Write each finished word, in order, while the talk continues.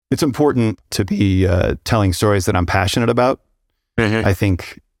it's important to be telling stories that I'm passionate about. Mm-hmm. I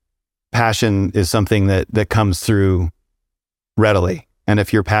think passion is something that comes through readily. And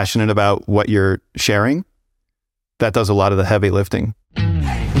if you're passionate about what you're sharing, that does a lot of the heavy lifting.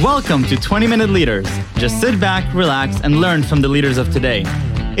 Welcome to 20-Minute Leaders. Just sit back, relax, and learn from the leaders of today.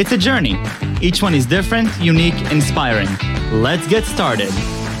 It's a journey. Each one is different, unique, inspiring. Let's get started.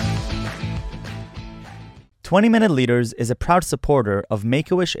 20-Minute Leaders is a proud supporter of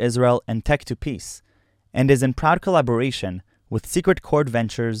Make-A-Wish Israel and Tech to Peace, and is in proud collaboration with Secret Chord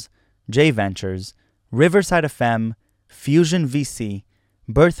Ventures, J Ventures, Riverside FM, Fusion VC,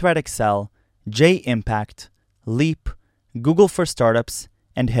 Birthright Excel, J Impact, Leap, Google for Startups,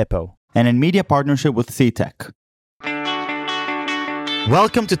 and Hippo, and in media partnership with CTech.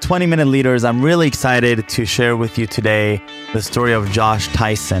 Welcome to 20-Minute Leaders. I'm really excited to share with you today the story of Josh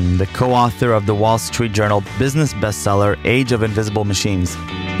Tyson, the co-author of the Wall Street Journal business bestseller, Age of Invisible Machines.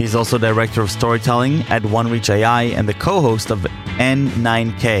 He's also director of storytelling at OneReach AI and the co-host of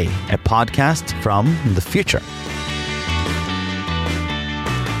N9K, a podcast from the future.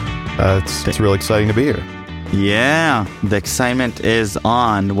 It's really exciting to be here. Yeah, the excitement is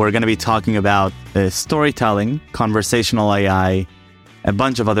on. We're going to be talking about storytelling, conversational AI, a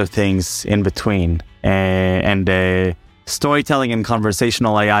bunch of other things in between. And storytelling and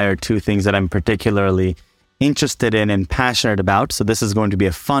conversational AI are two things that I'm particularly interested in and passionate about. So this is going to be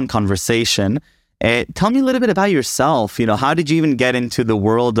a fun conversation. Tell me a little bit about yourself. How did you even get into the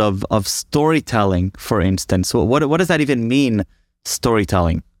world of storytelling, for instance? What does that even mean,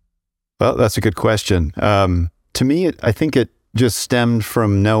 storytelling? Well, that's a good question. To me, I think it just stemmed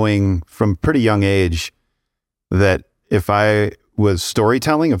from knowing from pretty young age that if I was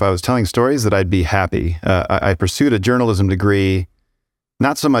telling stories, that I'd be happy. I pursued a journalism degree,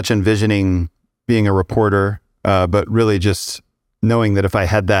 not so much envisioning being a reporter, but really just knowing that if I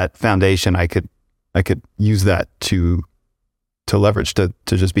had that foundation, I could use that to leverage to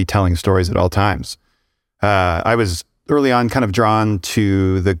just be telling stories at all times. I was early on kind of drawn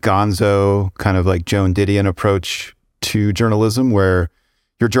to the gonzo, kind of like Joan Didion approach to journalism, where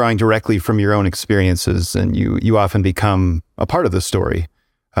you're drawing directly from your own experiences and you often become a part of the story.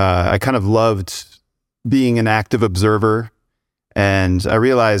 I kind of loved being an active observer, and I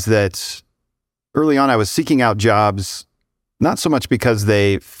realized that early on I was seeking out jobs, not so much because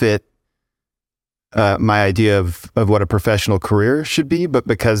they fit my idea of what a professional career should be, but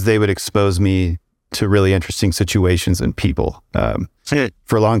because they would expose me to really interesting situations and people.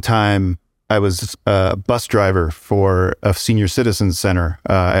 For a long time, I was a bus driver for a senior citizens center.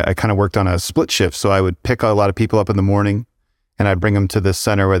 I kind of worked on a split shift, so I would pick a lot of people up in the morning and I'd bring them to this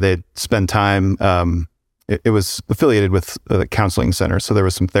center where they'd spend time. It was affiliated with the counseling center, so there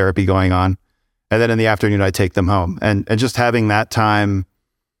was some therapy going on. And then in the afternoon, I'd take them home. And just having that time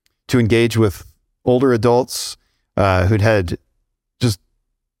to engage with older adults who'd had just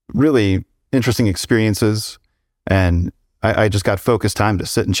really interesting experiences, and I just got focused time to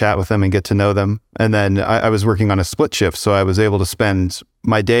sit and chat with them and get to know them. And then I was working on a split shift, so I was able to spend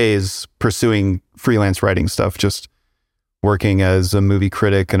my days pursuing freelance writing stuff, just working as a movie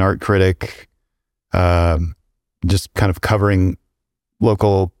critic, an art critic, just kind of covering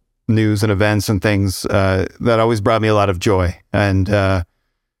local news and events and things that always brought me a lot of joy. And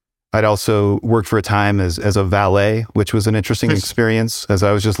I'd also worked for a time as a valet, which was an interesting experience. As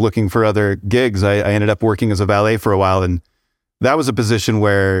I was just looking for other gigs, I ended up working as a valet for a while. And that was a position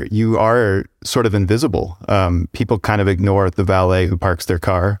where you are sort of invisible. People kind of ignore the valet who parks their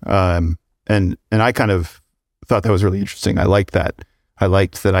car. And I kind of thought that was really interesting. I liked that. I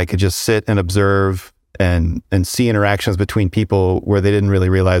liked that I could just sit and observe and see interactions between people where they didn't really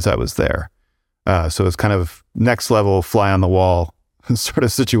realize I was there. So it's kind of next level fly on the wall sort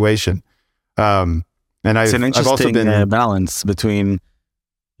of situation. And it's an interesting I've also been balance between,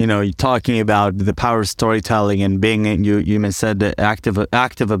 talking about the power of storytelling and being, you said, the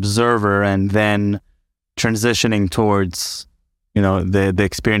active observer, and then transitioning towards, the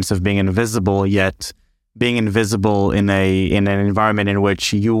experience of being invisible, yet being invisible in an environment in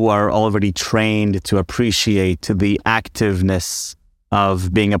which you are already trained to appreciate the activeness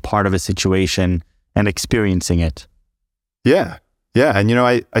of being a part of a situation and experiencing it. Yeah. Yeah. And,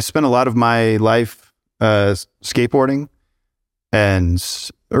 I spent a lot of my life skateboarding. And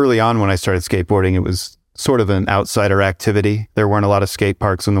early on when I started skateboarding, it was sort of an outsider activity. There weren't a lot of skate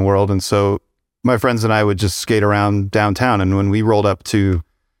parks in the world. And so my friends and I would just skate around downtown. And when we rolled up to,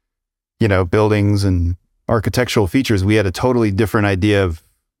 buildings and architectural features, we had a totally different idea of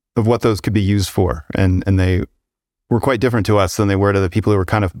what those could be used for. And they were quite different to us than they were to the people who were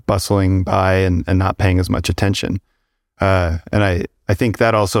kind of bustling by and not paying as much attention. And I I think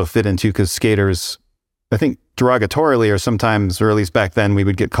that also fit into because skaters, I think derogatorily or sometimes, or at least back then, we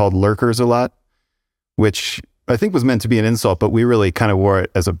would get called lurkers a lot, which I think was meant to be an insult, but we really kind of wore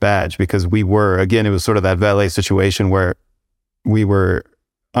it as a badge because we were, again, it was sort of that valet situation where we were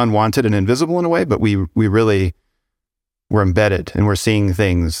unwanted and invisible in a way, but we really were embedded and we're seeing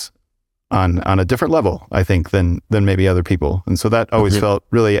things on a different level, I think, than maybe other people. And so that always felt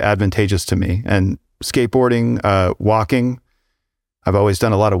really advantageous to me. And skateboarding, walking, I've always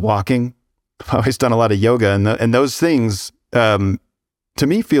done a lot of walking. I've always done a lot of yoga, and those things, to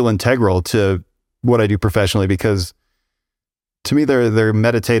me, feel integral to what I do professionally because to me, they're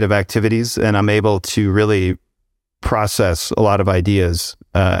meditative activities, and I'm able to really process a lot of ideas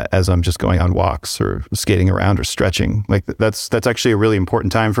as I'm just going on walks or skating around or stretching. Like that's actually a really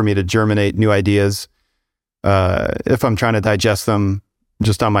important time for me to germinate new ideas. If I'm trying to digest them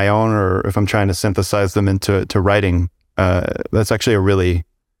just on my own, or if I'm trying to synthesize them into writing, that's actually a really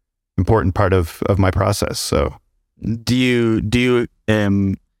important part of my process. So, do you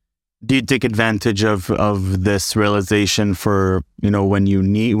take advantage of this realization for, when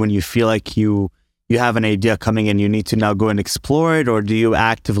you feel like you have an idea coming in, you need to now go and explore it, or do you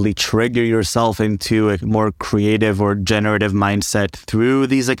actively trigger yourself into a more creative or generative mindset through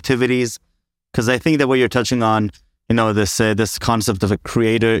these activities? Because I think that what you're touching on, this concept of a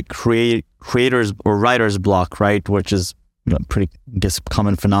creators or writer's block, right? Which is pretty, I guess,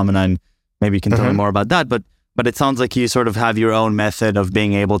 common phenomenon. Maybe you can tell me more about that, but it sounds like you sort of have your own method of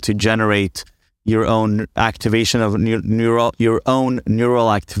being able to generate your own activation of your own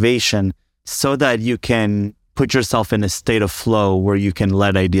neural activation, so that you can put yourself in a state of flow where you can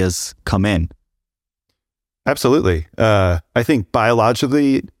let ideas come in. Absolutely. I think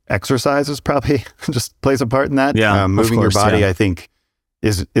biologically, exercise is probably just plays a part in that. Yeah, moving your body, I think,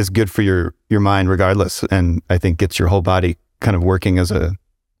 is good for your mind regardless, and I think gets your whole body kind of working as an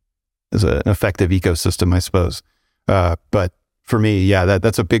effective ecosystem, I suppose. But for me, yeah,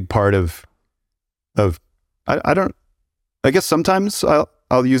 that's a big part of I guess sometimes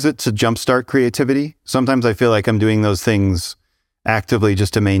I'll use it to jumpstart creativity. Sometimes I feel like I'm doing those things actively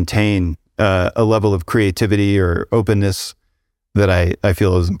just to maintain a level of creativity or openness that I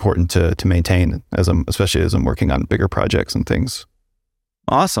feel is important to maintain especially as I'm working on bigger projects and things.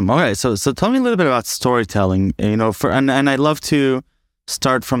 Awesome. Okay, so tell me a little bit about storytelling. And I'd love to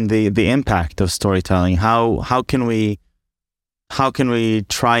start from the impact of storytelling. How can we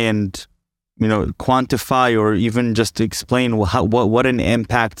try and quantify or even just explain what an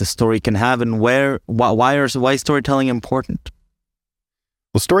impact a story can have, and why is storytelling important?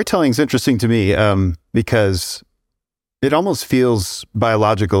 Well, storytelling is interesting to me because it almost feels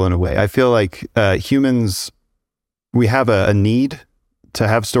biological in a way. I feel like humans, we have a need to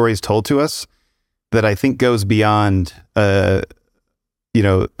have stories told to us that I think goes beyond a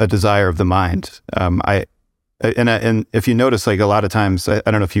desire of the mind. And if you notice, like a lot of times, I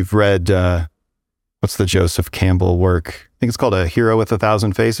don't know if you've read, what's the Joseph Campbell work? I think it's called A Hero with a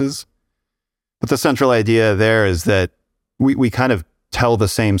Thousand Faces. But the central idea there is that we kind of tell the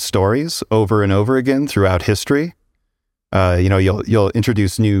same stories over and over again throughout history. You'll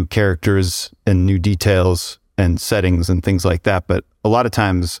introduce new characters and new details and settings and things like that. But a lot of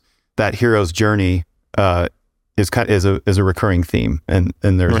times that hero's journey is a recurring theme, and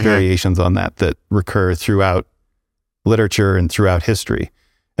there's variations on that recur throughout literature and throughout history.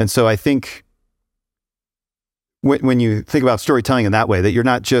 And so I think when you think about storytelling in that way, that you're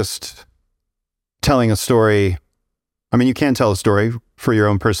not just telling a story. I mean, you can tell a story for your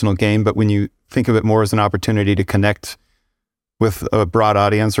own personal gain, but when you think of it more as an opportunity to connect with a broad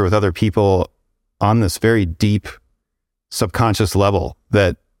audience or with other people on this very deep subconscious level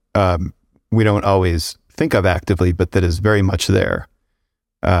that we don't always think of actively, but that is very much there.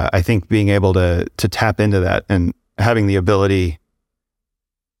 I think being able to tap into that and having the ability,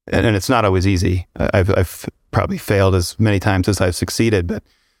 and it's not always easy. I've probably failed as many times as I've succeeded, but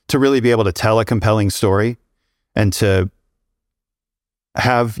to really be able to tell a compelling story and to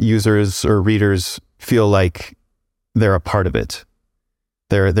have users or readers feel like they're a part of it.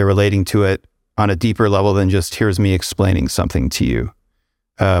 They're relating to it on a deeper level than just here's me explaining something to you.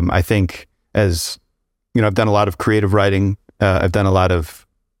 I think as I've done a lot of creative writing. I've done a lot of,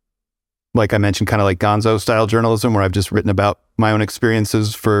 like I mentioned, kind of like Gonzo style journalism, where I've just written about my own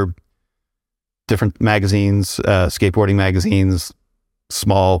experiences for different magazines, skateboarding magazines,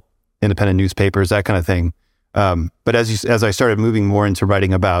 small independent newspapers, that kind of thing. But as I started moving more into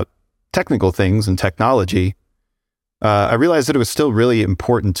writing about technical things and technology, I realized that it was still really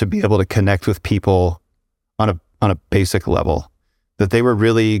important to be able to connect with people on a basic level, that they were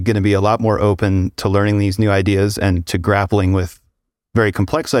really going to be a lot more open to learning these new ideas and to grappling with very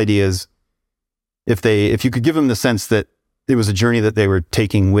complex ideas, if you could give them the sense that it was a journey that they were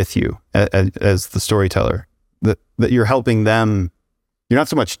taking with you as the storyteller, that you're helping them, you're not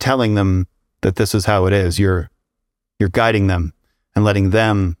so much telling them that this is how it is, you're guiding them and letting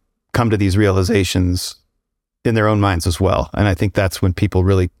them come to these realizations in their own minds as well. And I think that's when people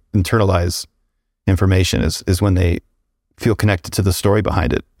really internalize information, is when they feel connected to the story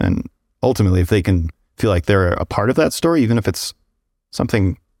behind it. And ultimately, if they can feel like they're a part of that story, even if it's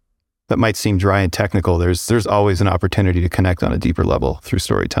something that might seem dry and technical, there's always an opportunity to connect on a deeper level through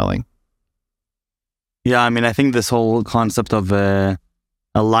storytelling. Yeah, I mean, I think this whole concept of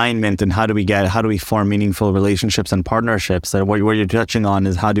alignment and how do we form meaningful relationships and partnerships, what you're touching on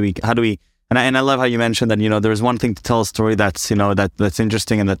is how do we and I love how you mentioned that, there's one thing to tell a story that's that's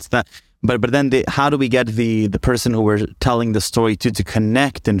interesting and that's that, but then how do we get the person who we're telling the story to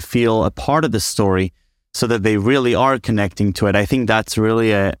connect and feel a part of the story so that they really are connecting to it? I think that's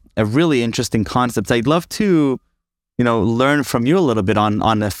really a really interesting concept. I'd love to learn from you a little bit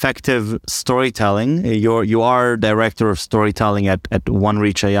on effective storytelling. You are director of storytelling at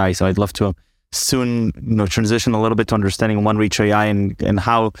OneReach AI, so I'd love to soon transition a little bit to understanding OneReach AI and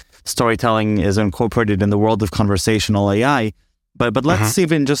how storytelling is incorporated in the world of conversational AI. But let's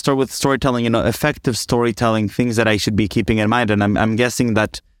even just start with storytelling. Effective storytelling, things that I should be keeping in mind. And I'm guessing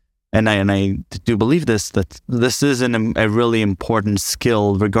that, and I do believe that this is a really important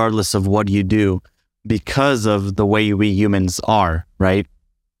skill, regardless of what you do, because of the way we humans are, right?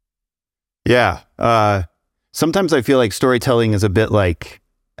 Yeah. Sometimes I feel like storytelling is a bit like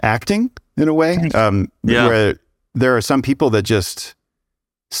acting in a way, where there are some people that just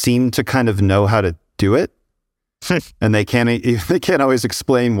seem to kind of know how to do it, and they can't always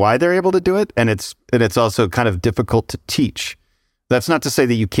explain why they're able to do it, and it's also kind of difficult to teach. That's not to say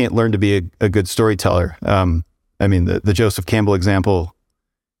that you can't learn to be a good storyteller. I mean, the Joseph Campbell example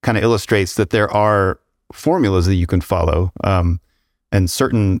kind of illustrates that there are formulas that you can follow, and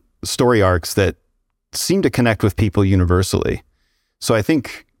certain story arcs that seem to connect with people universally. So I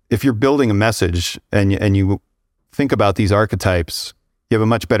think if you're building a message and you think about these archetypes, you have a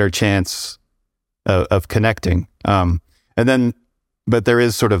much better chance of connecting. But there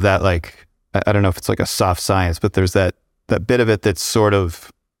is sort of that, like, I don't know if it's like a soft science, but there's that bit of it that's sort of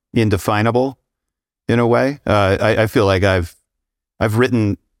indefinable in a way. I feel like I've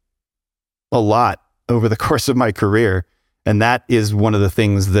written a lot over the course of my career, and that is one of the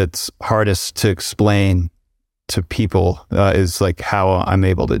things that's hardest to explain to people, is like how I'm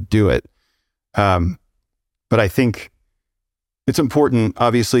able to do it. But I think it's important,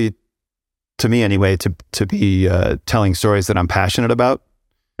 obviously, to me anyway, to be telling stories that I'm passionate about.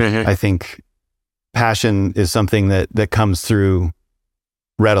 I think passion is something that comes through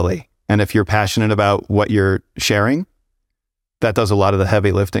readily. And if you're passionate about what you're sharing, that does a lot of the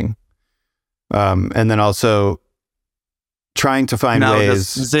heavy lifting. And then also trying to find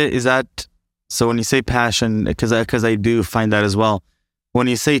ways. Is that so? When you say passion, because I do find that as well. When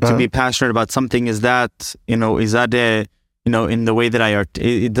you say to be passionate about something, is that in the way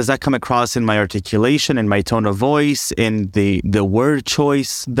that does that come across in my articulation, in my tone of voice, in the word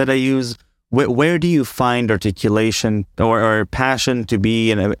choice that I use? Where do you find articulation or passion to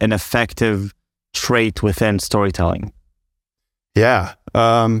be an effective trait within storytelling? Yeah.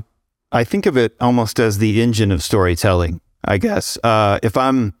 I think of it almost as the engine of storytelling, I guess. If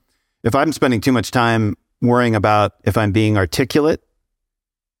I'm spending too much time worrying about if I'm being articulate,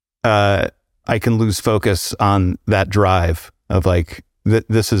 I can lose focus on that drive of like,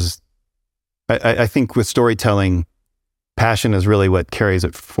 this is, I think with storytelling, passion is really what carries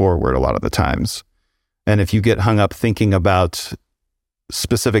it forward a lot of the times. And if you get hung up thinking about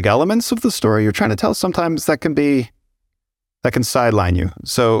specific elements of the story you're trying to tell, sometimes that can sideline you.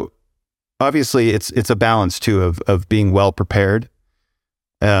 So obviously it's a balance too of being well prepared.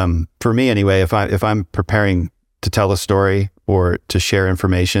 For me anyway, if I'm preparing to tell a story or to share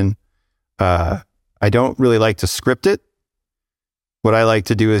information, I don't really like to script it. What I like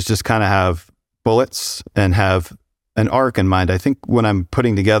to do is just kind of have bullets and have an arc in mind. I think when I'm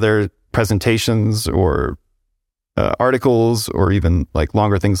putting together presentations or articles or even like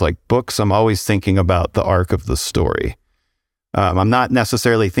longer things like books, I'm always thinking about the arc of the story. I'm not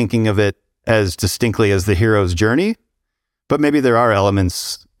necessarily thinking of it as distinctly as the hero's journey, but maybe there are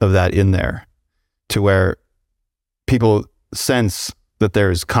elements of that in there to where people sense that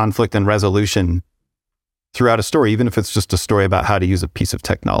there's conflict and resolution throughout a story, even if it's just a story about how to use a piece of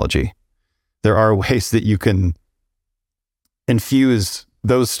technology. There are ways that you can infuse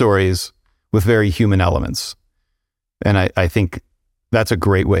those stories with very human elements. And I think that's a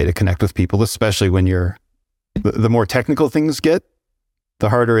great way to connect with people, especially when the more technical things get, the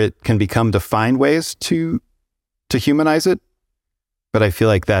harder it can become to find ways to humanize it. But I feel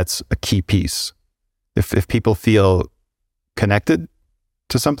like that's a key piece. If people feel connected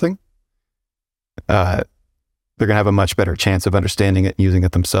to something, they're going to have a much better chance of understanding it and using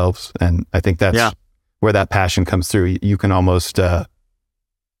it themselves. And I think that's where that passion comes through. You can almost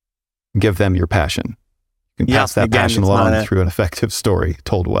give them your passion. You can pass that passion along through an effective story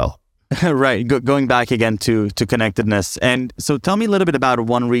told well. Right. Going back again to connectedness. And so tell me a little bit about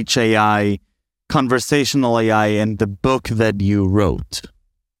OneReach AI, conversational AI, and the book that you wrote.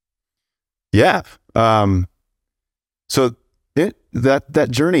 Yeah. So that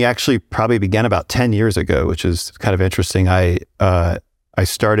journey actually probably began about 10 years ago, which is kind of interesting. I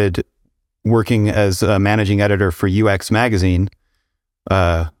started working as a managing editor for UX Magazine,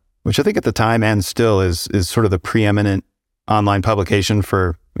 which I think at the time and still is sort of the preeminent online publication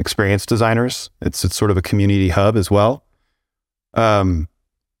for experience designers. It's sort of a community hub as well. And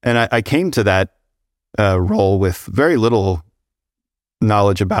I came to that role with very little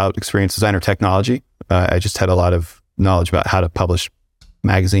knowledge about experience designer technology. I just had a lot of knowledge about how to publish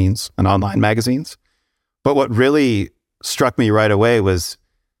magazines and online magazines. But what really struck me right away was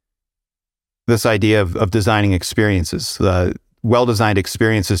this idea of designing experiences. Well-designed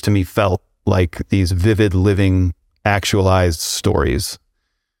experiences to me felt like these vivid, living, actualized stories.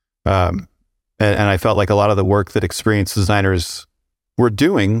 And I felt like a lot of the work that experience designers were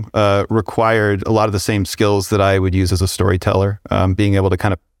doing required a lot of the same skills that I would use as a storyteller, being able to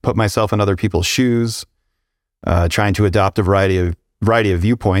kind of put myself in other people's shoes, trying to adopt a variety of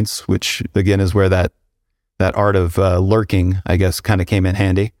viewpoints, which again is where that art of lurking, I guess, kind of came in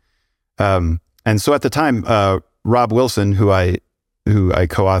handy. And so at the time, Rob Wilson, who I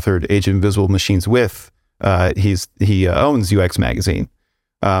co-authored Age of Invisible Machines with, he owns UX Magazine.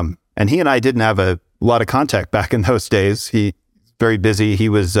 And he and I didn't have a lot of contact back in those days. He's very busy. He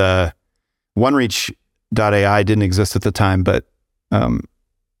was, OneReach.ai didn't exist at the time, but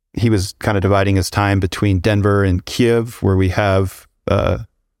he was kind of dividing his time between Denver and Kiev, where we have a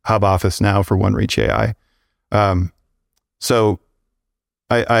hub office now for OneReach AI. So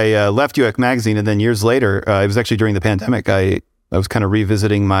I left UX Magazine, and then years later, it was actually during the pandemic, I was kind of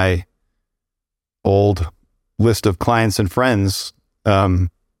revisiting my old list of clients and friends,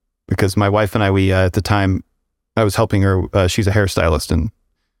 because my wife and I, at the time, I was helping her. She's a hairstylist, and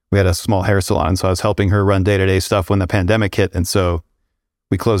we had a small hair salon. So I was helping her run day-to-day stuff when the pandemic hit. And so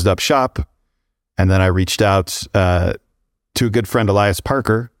we closed up shop. And then I reached out to a good friend, Elias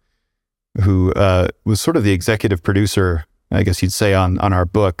Parker, who was sort of the executive producer, I guess you'd say, on our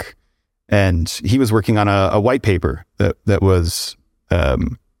book. And he was working on a white paper that was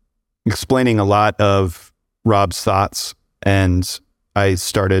explaining a lot of Rob's thoughts. And I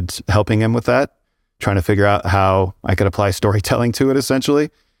started helping him with that, trying to figure out how I could apply storytelling to it, essentially.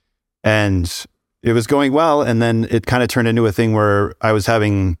 And it was going well. And then it kind of turned into a thing where I was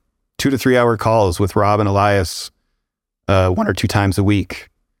having 2 to 3 hour calls with Rob and Elias 1 or 2 times a week,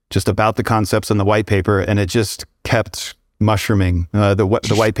 just about the concepts in the white paper. And it just kept mushrooming. The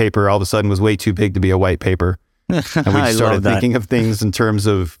white paper all of a sudden was way too big to be a white paper. And we just started thinking of things in terms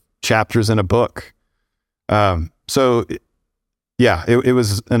of chapters in a book. So yeah, it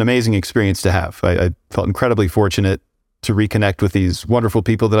was an amazing experience to have. I felt incredibly fortunate to reconnect with these wonderful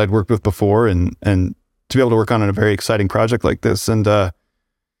people that I'd worked with before, and to be able to work on a very exciting project like this. And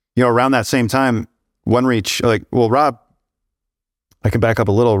around that same time, OneReach, Rob, I can back up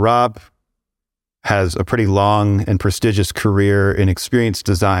a little. Rob has a pretty long and prestigious career in experience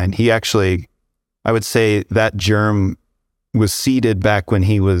design. He actually, I would say that germ was seeded back when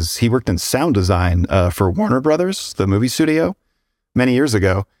he worked in sound design for Warner Brothers, the movie studio, many years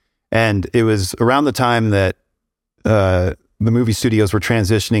ago. And it was around the time that the movie studios were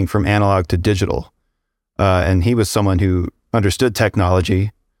transitioning from analog to digital. And he was someone who understood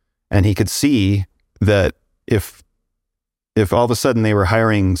technology, and he could see that if all of a sudden they were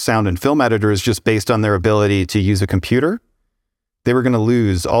hiring sound and film editors just based on their ability to use a computer, they were going to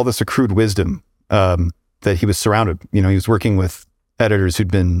lose all this accrued wisdom that he was surrounded. He was working with editors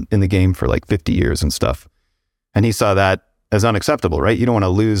who'd been in the game for like 50 years and stuff. And he saw that as unacceptable, right? You don't want to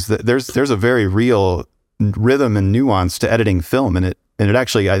lose that. There's a very real rhythm and nuance to editing film, and it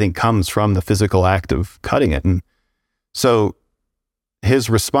actually, I think, comes from the physical act of cutting it. And so his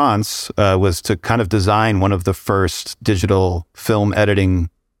response was to kind of design one of the first digital film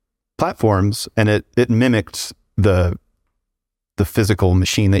editing platforms, and it mimicked the physical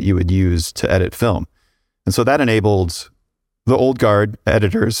machine that you would use to edit film. And so that enabled the old guard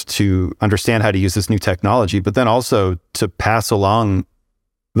editors to understand how to use this new technology, but then also to pass along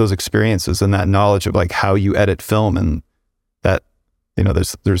those experiences and that knowledge of like how you edit film and that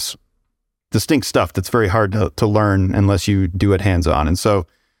there's distinct stuff that's very hard to learn unless you do it hands-on. And so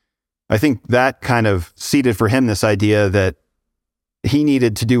I think that kind of seeded for him this idea that he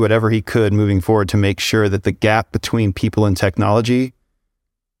needed to do whatever he could moving forward to make sure that the gap between people and technology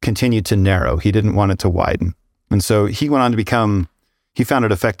continued to narrow. He didn't want it to widen. And so he went on to he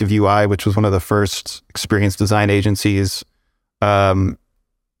founded Effective UI, which was one of the first experience design agencies. And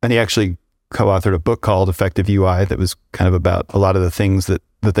he actually co-authored a book called Effective UI that was kind of about a lot of the things that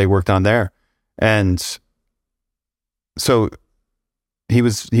they worked on there. And so he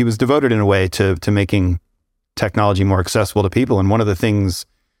was devoted in a way to making technology more accessible to people. And one of the things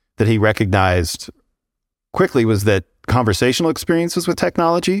that he recognized quickly was that conversational experiences with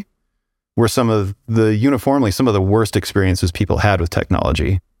technology were uniformly some of the worst experiences people had with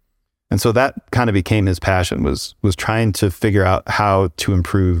technology. And so that kind of became his passion, was trying to figure out how to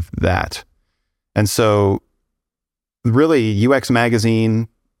improve that. And so really UX Magazine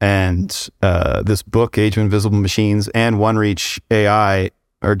and this book, Age of Invisible Machines, and OneReach AI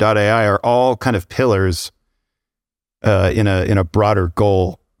or .ai are all kind of pillars in a broader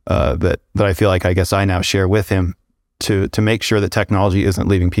goal that I feel like I guess I now share with him to make sure that technology isn't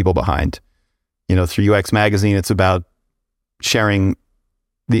leaving people behind. Through UX Magazine, it's about sharing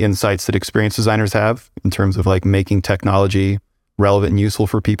the insights that experience designers have in terms of like making technology relevant and useful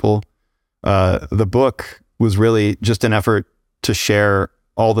for people. The book was really just an effort to share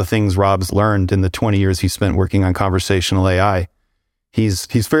all the things Rob's learned in the 20 years he spent working on conversational AI. He's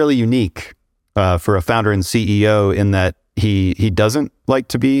fairly unique for a founder and CEO in that he doesn't like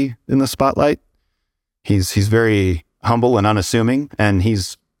to be in the spotlight. He's very humble and unassuming, and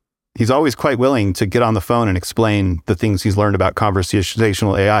he's always quite willing to get on the phone and explain the things he's learned about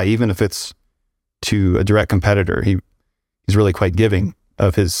conversational AI, even if it's to a direct competitor. He's really quite giving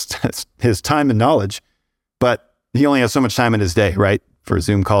of his time and knowledge, but he only has so much time in his day, right, for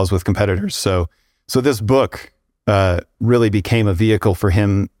Zoom calls with competitors. So this book really became a vehicle for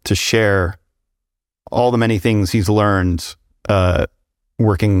him to share all the many things he's learned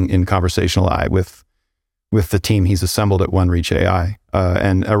working in conversational AI with the team he's assembled at OneReach AI.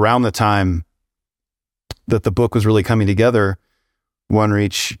 And around the time that the book was really coming together,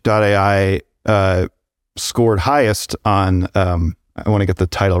 OneReach.ai scored highest on, I want to get the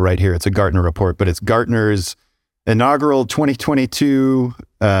title right here. It's a Gartner report, but it's Gartner's inaugural 2022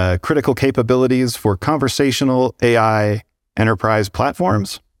 Critical Capabilities for Conversational AI Enterprise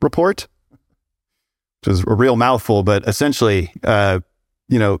Platforms report, which is a real mouthful, but essentially,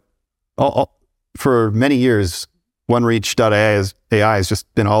 for many years, OneReach.ai has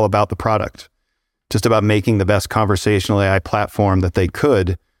just been all about the product, just about making the best conversational AI platform that they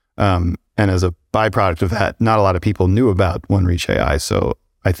could. And as a byproduct of that, not a lot of people knew about OneReach AI. So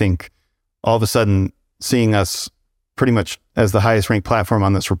I think all of a sudden seeing us pretty much as the highest ranked platform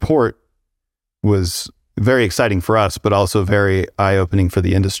on this report was very exciting for us, but also very eye-opening for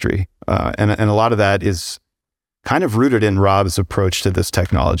the industry. And a lot of that is kind of rooted in Rob's approach to this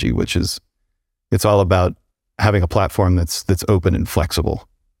technology, which is it's all about having a platform that's open and flexible.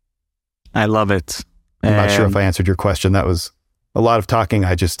 I love it. I'm not sure if I answered your question. That was a lot of talking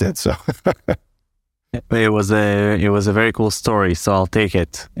I just did. So it was a very cool story. So I'll take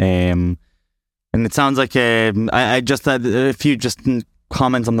it. And it sounds like I just had a few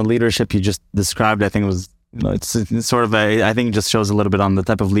comments on the leadership you just described. I think it was it's sort of I think it just shows a little bit on the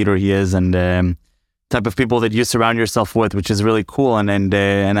type of leader he is and type of people that you surround yourself with, which is really cool. And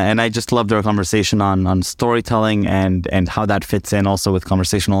I just loved our conversation on storytelling and how that fits in also with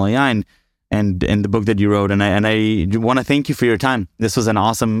conversational AI and the book that you wrote. And I want to thank you for your time. This was an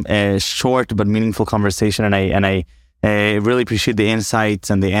awesome, short but meaningful conversation. And I really appreciate the insights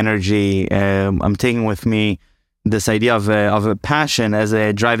and the energy. I'm taking with me this idea of a passion as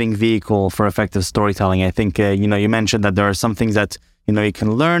a driving vehicle for effective storytelling. I think you mentioned that there are some things that you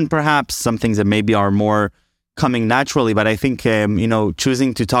can learn, perhaps some things that maybe are more coming naturally. But I think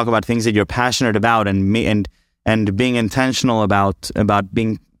choosing to talk about things that you're passionate about and being intentional about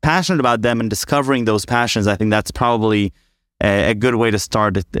being passionate about them and discovering those passions, I think that's probably a good way to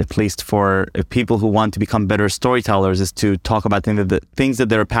start, at least for people who want to become better storytellers, is to talk about things that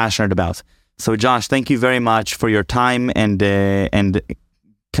they're passionate about. So Josh, thank you very much for your time and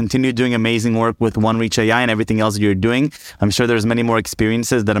continue doing amazing work with OneReach AI and everything else you're doing. I'm sure there's many more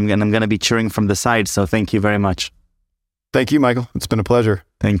experiences that I'm going to be cheering from the side. So thank you very much. Thank you, Michael. It's been a pleasure.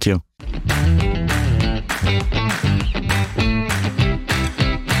 Thank you.